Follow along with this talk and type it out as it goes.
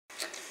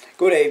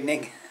Good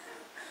evening.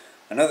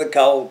 Another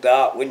cold,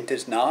 dark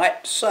winter's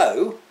night,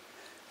 so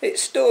it's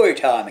story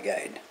time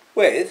again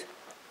with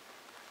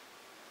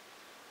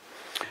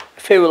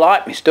a few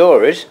like me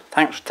stories.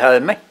 Thanks for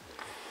telling me.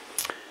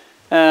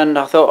 And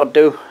I thought I'd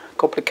do a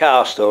couple of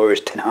car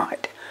stories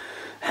tonight.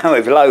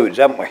 We've loads,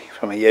 haven't we,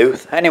 from my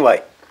youth.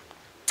 Anyway,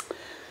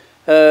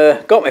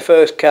 got my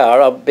first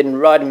car. I've been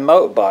riding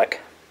motorbike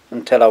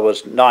until I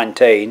was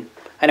 19.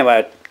 Anyway,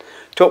 I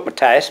took my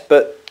test,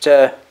 but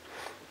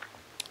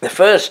the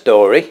first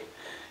story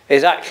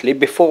is actually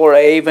before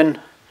I even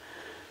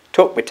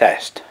took my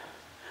test.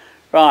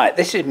 Right,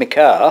 this is my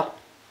car.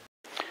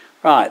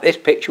 Right, this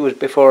picture was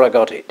before I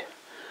got it.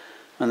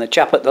 And the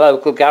chap at the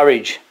local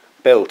garage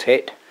built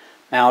it.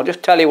 Now I'll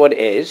just tell you what it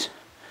is.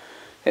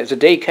 It's a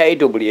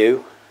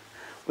DKW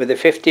with a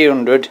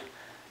 1500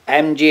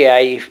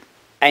 MGA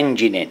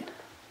engine in.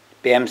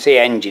 BMC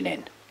engine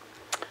in.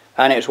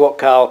 And it's what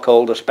Carl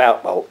called a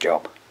spout bolt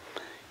job.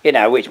 You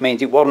know, which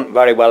means it wasn't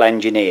very well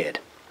engineered.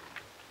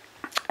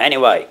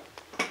 Anyway,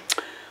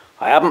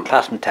 I haven't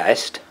passed my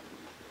test,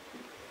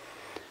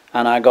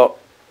 and I got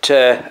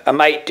a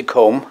mate to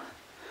come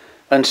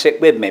and sit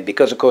with me,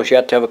 because of course you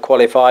had to have a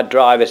qualified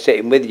driver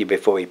sitting with you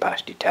before you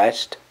passed your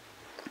test.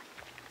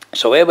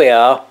 So here we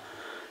are,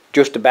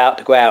 just about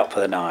to go out for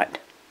the night.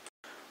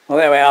 Well,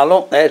 there we are,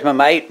 look, there's my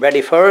mate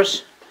ready for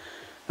us,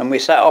 and we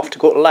set off to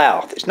go to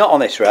Louth. It's not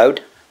on this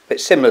road, but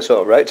it's a similar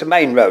sort of road. It's a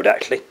main road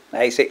actually,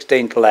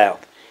 A16 to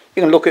Louth.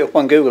 You can look it up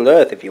on Google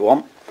Earth if you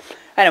want.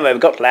 Anyway, we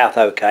got to Louth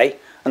okay,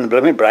 and the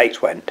blooming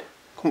brakes went.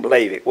 Couldn't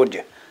believe it, would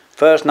you?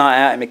 First night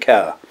out in my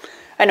car.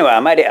 Anyway, I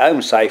made it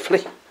home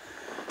safely,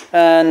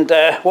 and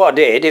what I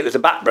did, it was a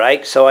back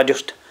brake, so I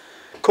just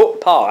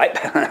cut pipe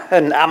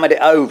and hammered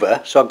it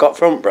over, so I got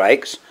front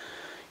brakes,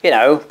 you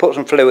know, put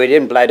some fluid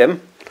in, bled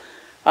them,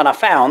 and I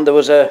found there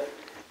was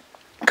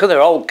because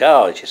they're old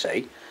cars, you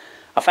see,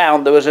 I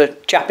found there was a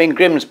chap in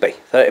Grimsby,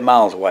 30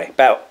 miles away,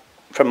 about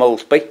from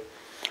Ulsby,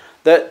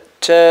 that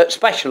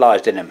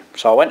specialised in them.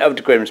 So I went over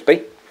to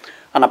Grimsby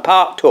and I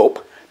parked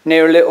up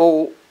near a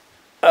little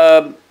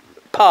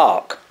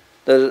park.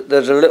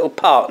 There's a little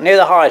park near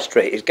the high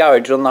street. His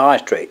garage is on the high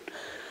street.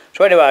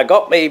 So anyway, I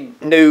got my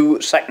new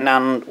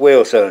second-hand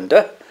wheel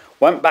cylinder,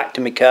 went back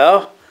to my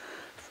car,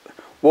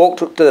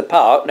 walked up to the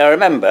park. Now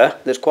remember,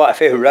 there's quite a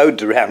few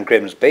roads around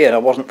Grimsby and I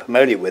wasn't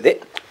familiar with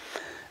it,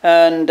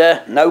 and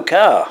no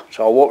car.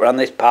 So I walked around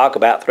this park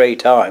about 3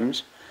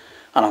 times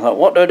and I thought,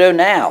 what do I do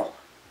now?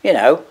 You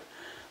know.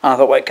 And I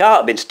thought, well, it can't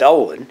have been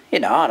stolen, you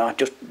know, and I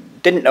just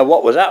didn't know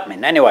what was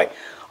happening. Anyway,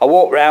 I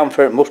walked round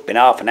for, it must have been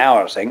half an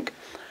hour, I think,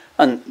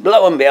 and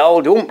lo and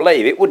behold, you wouldn't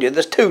believe it, would you?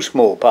 There's 2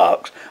 small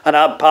parks, and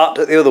I'd parked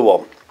at the other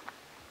one.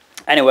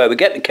 Anyway, we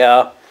get in the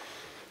car,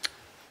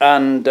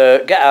 and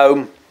get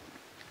home,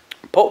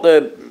 put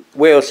the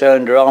wheel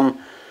cylinder on,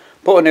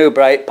 put a new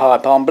brake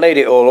pipe on, bleed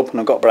it all up, and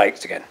I got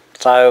brakes again.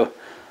 So,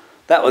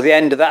 that was the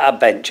end of that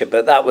adventure,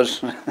 but that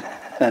was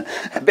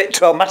a bit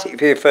traumatic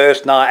for your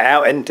first night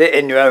out, isn't it,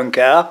 in your own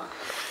car?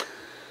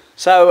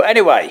 So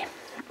anyway,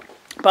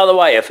 by the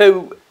way, a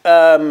few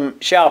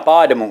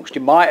sharp-eyed amongst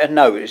you might have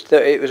noticed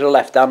that it was a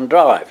left-hand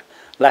drive,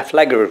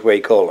 left-legger as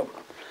we call them.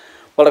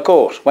 Well, of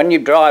course, when you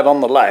drive on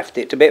the left,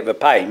 it's a bit of a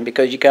pain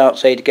because you can't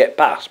see to get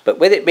past. But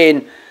with it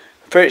being,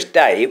 for its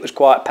day, it was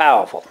quite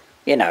powerful,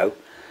 you know.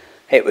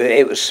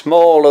 It was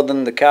smaller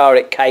than the car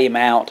it came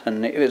out,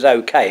 and it was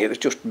okay. It was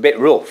just a bit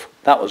rough,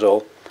 that was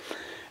all.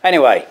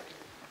 Anyway,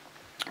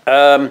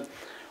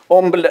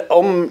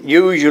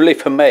 unusually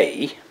for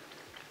me,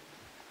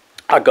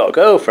 I got a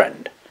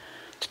girlfriend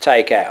to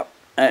take out,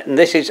 and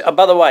this is,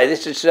 by the way,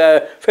 this is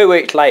a few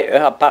weeks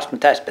later. I passed my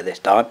test by this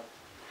time.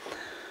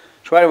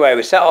 So anyway,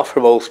 we set off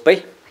from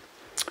Ulsby,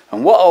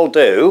 and what I'll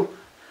do,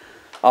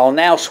 I'll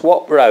now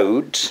swap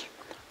roads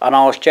and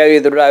I'll show you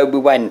the road we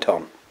went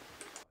on.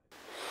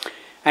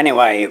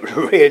 Anyway, it was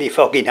a really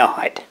foggy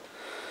night,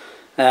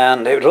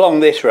 and it was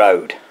along this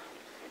road,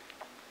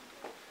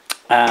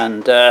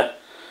 and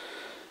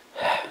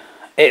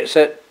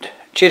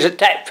she's at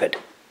Thetford,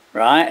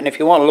 right? And if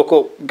you want to look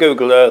up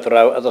Google Earth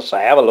Road, as I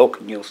say, have a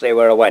look and you'll see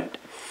where I went.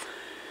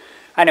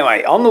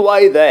 Anyway, on the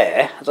way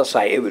there, as I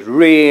say, it was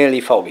really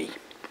foggy.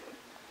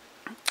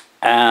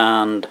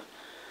 And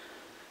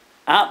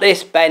at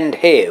this bend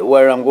here,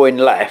 where I'm going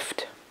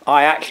left,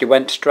 I actually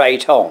went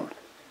straight on.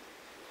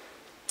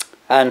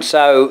 And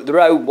so the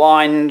road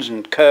winds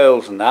and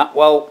curls and that.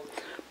 Well,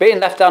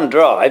 being left-hand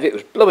drive, it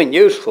was blooming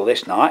useful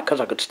this night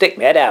because I could stick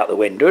my head out the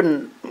window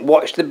and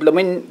watch the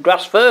blooming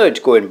grass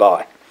verge going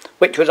by,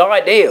 which was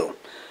ideal.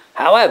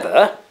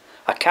 However,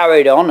 I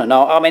carried on, and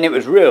I mean, it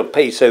was real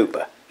pea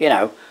super, you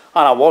know,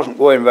 and I wasn't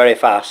going very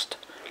fast.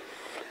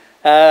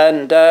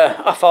 And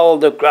I followed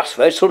the grass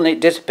verge, suddenly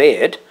it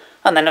disappeared,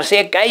 and then I see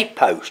a gate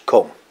post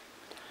come.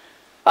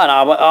 And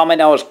I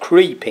mean, I was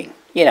creeping,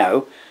 you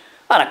know,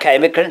 and I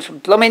came across a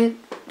blooming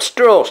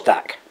straw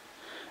stack.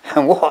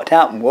 And what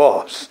happened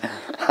was,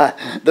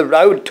 the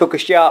road took a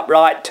sharp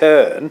right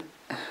turn,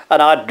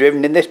 and I'd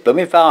driven in this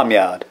blooming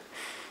farmyard.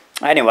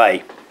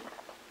 Anyway,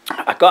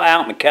 I got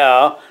out my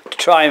car to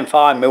try and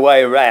find my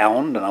way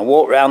around, and I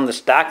walked round the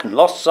stack and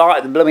lost sight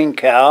of the blooming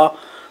car.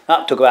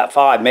 That took about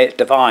 5 minutes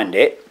to find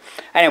it.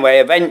 Anyway,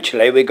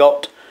 eventually we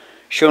got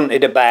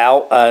shunted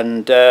about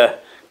and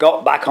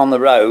got back on the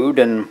road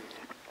and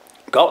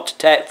got to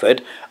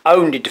Tetford,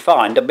 only to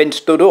find I'd been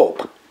stood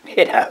up.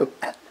 You know,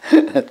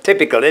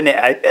 typical,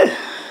 innit, eh?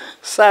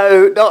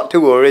 So, not to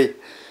worry.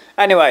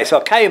 Anyway, so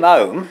I came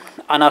home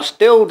and I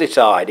still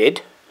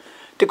decided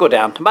to go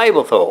down to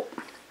Mablethorpe.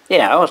 You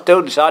know, I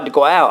still decided to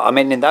go out. I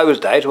mean, in those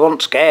days, I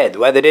wasn't scared. The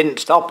weather didn't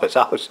stop us.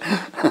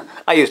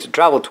 I used to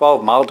travel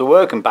 12 miles to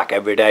work and back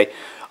every day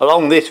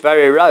along this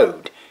very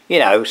road. You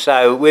know,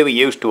 so we were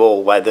used to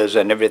all weathers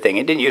and everything.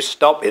 It didn't used to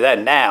stop you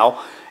then.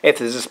 Now, if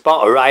there's a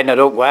spot of rain, I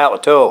don't go out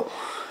at all.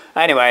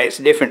 Anyway, it's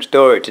a different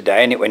story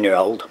today, isn't it, when you're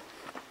old?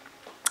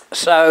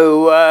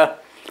 So,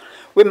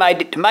 we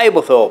made it to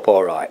Mablethorpe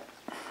all right.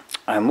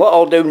 And what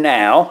I'll do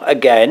now,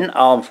 again,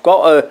 I've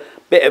got a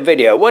bit of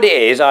video. What it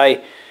is,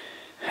 I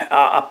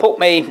put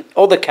my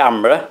other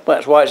camera,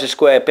 that's why it's a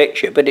square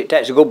picture, but it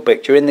takes a good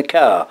picture, in the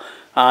car.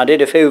 I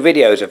did a few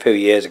videos a few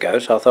years ago,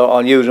 so I thought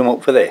I'll use them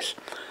up for this.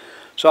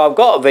 So I've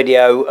got a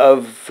video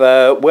of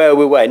where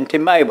we went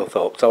in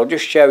Mablethorpe, so I'll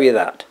just show you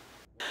that.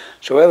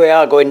 So here we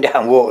are going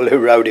down Waterloo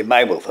Road in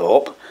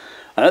Mablethorpe,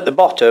 and at the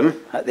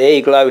bottom, at the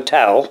Eagle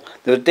Hotel,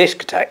 there was a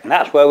discotheque, and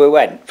that's where we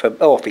went for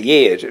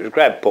years. It was a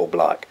grab pub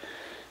like.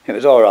 It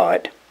was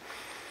alright.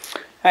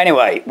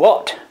 Anyway,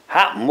 what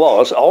happened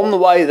was, on the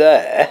way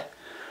there,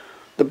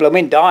 the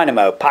blooming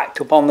dynamo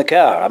packed up on the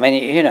car. I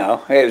mean, you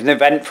know, it was an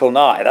eventful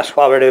night. That's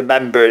why I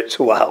remember it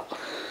so well.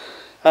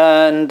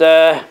 And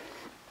the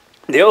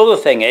other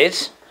thing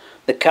is,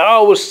 the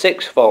car was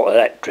 6-volt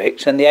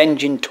electrics and the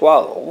engine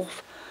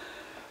 12.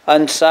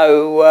 And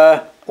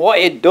so what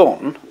he'd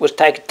done was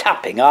take a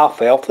tapping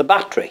halfway off the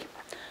battery.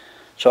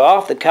 So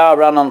half the car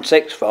ran on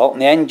 6-volt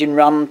and the engine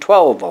ran on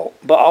 12-volt,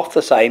 but off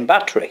the same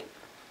battery.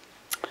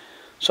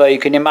 So you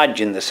can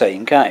imagine the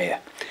scene, can't you?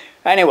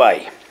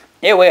 Anyway,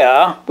 here we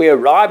are. We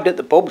arrived at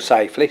the pub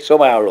safely,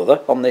 somehow or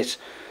other, on this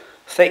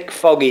thick,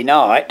 foggy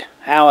night.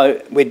 How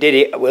we did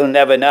it, we'll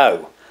never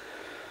know.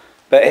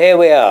 But here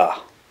we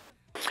are.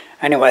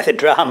 Anyway, the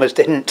dramas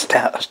didn't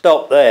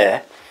stop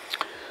there.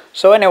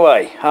 So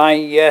anyway,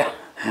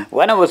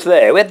 when I was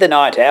there, we had the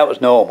night out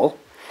as normal.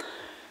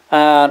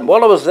 And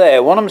while I was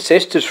there, one of my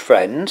sister's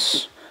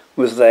friends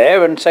was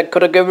there and said,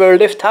 could I give her a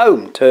lift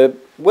home to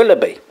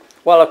Willoughby?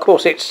 Well, of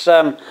course, it's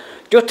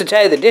just to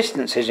tell you the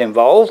distances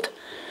involved.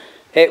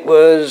 It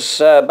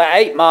was about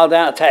 8 miles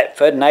out of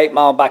Tetford and 8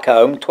 miles back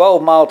home,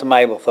 12 miles to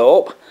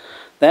Mablethorpe.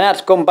 Then I had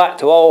to come back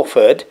to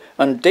Alford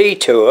and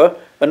detour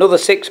another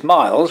 6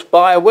 miles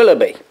via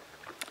Willoughby.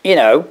 You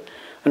know,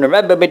 and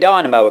remember my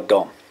dynamo had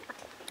gone.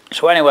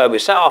 So anyway, we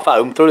set off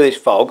home through this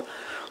fog.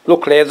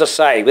 Luckily, as I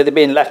say, with it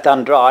being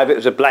left-hand drive, it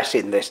was a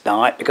blessing this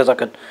night because I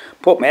could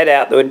put my head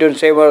out the window and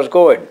see where I was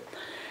going.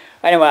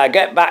 Anyway, I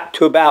get back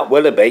to about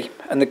Willoughby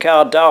and the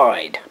car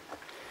died.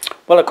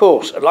 Well, of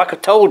course, like I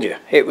told you,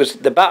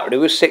 the battery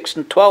was 6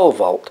 and 12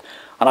 volt,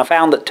 and I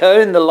found that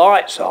turning the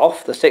lights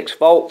off, the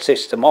 6-volt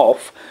system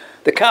off,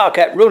 the car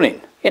kept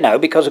running. You know,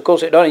 because of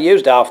course it only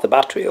used half the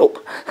battery up.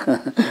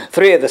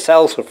 3 of the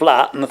cells were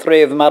flat and the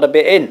 3 of them had a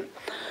bit in.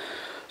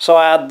 So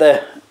I had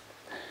the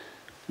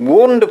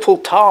wonderful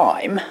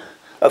time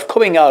of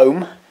coming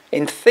home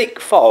in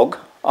thick fog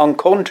on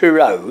country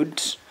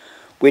roads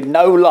with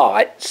no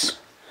lights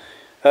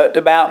at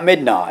about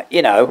midnight,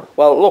 you know.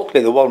 Well,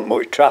 luckily there wasn't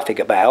much traffic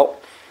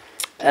about,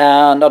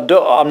 and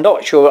I'm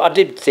not sure, I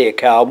did see a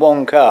car,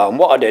 one car, and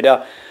what I did,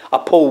 I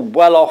pulled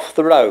well off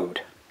the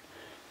road,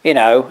 you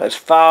know, as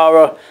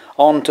far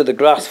onto the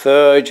grass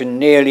verge and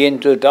nearly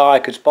into the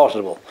dyke as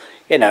possible,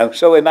 you know,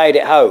 so we made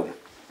it home.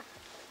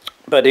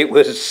 But it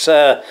was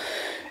an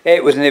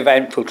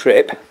eventful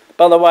trip.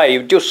 By the way,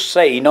 you've just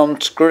seen on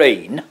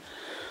screen,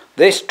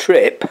 this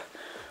trip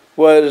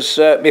was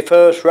my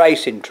first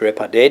racing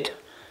trip I did.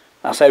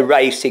 I say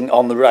racing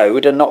on the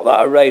road, and not that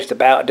I raced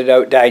about, did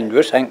out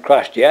dangerous, ain't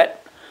crashed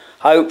yet.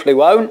 Hopefully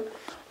won't,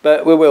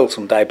 but we will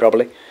someday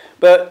probably.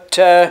 But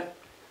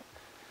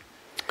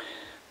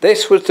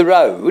this was the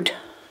road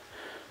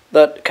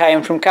that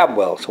came from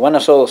Cadwell. So when I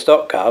saw the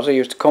stock cars, I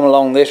used to come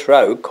along this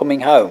road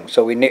coming home.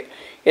 So you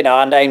know,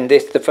 I named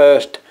this the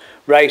first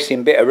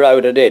racing bit of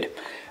road I did.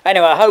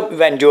 Anyway, I hope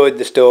you've enjoyed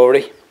the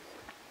story.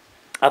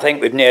 I think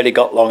we've nearly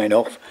got long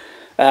enough.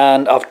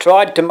 And I've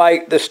tried to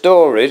make the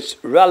stories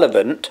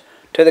relevant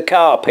to the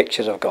car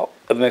pictures I've got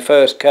of my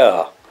first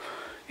car.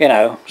 You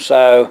know,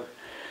 so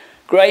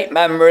great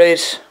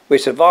memories. We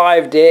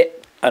survived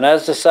it. And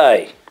as I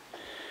say,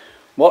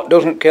 what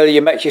doesn't kill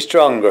you makes you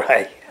stronger,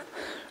 eh?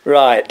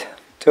 Right,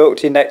 talk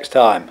to you next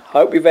time.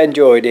 Hope you've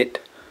enjoyed it.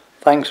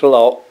 Thanks a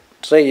lot.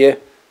 See you.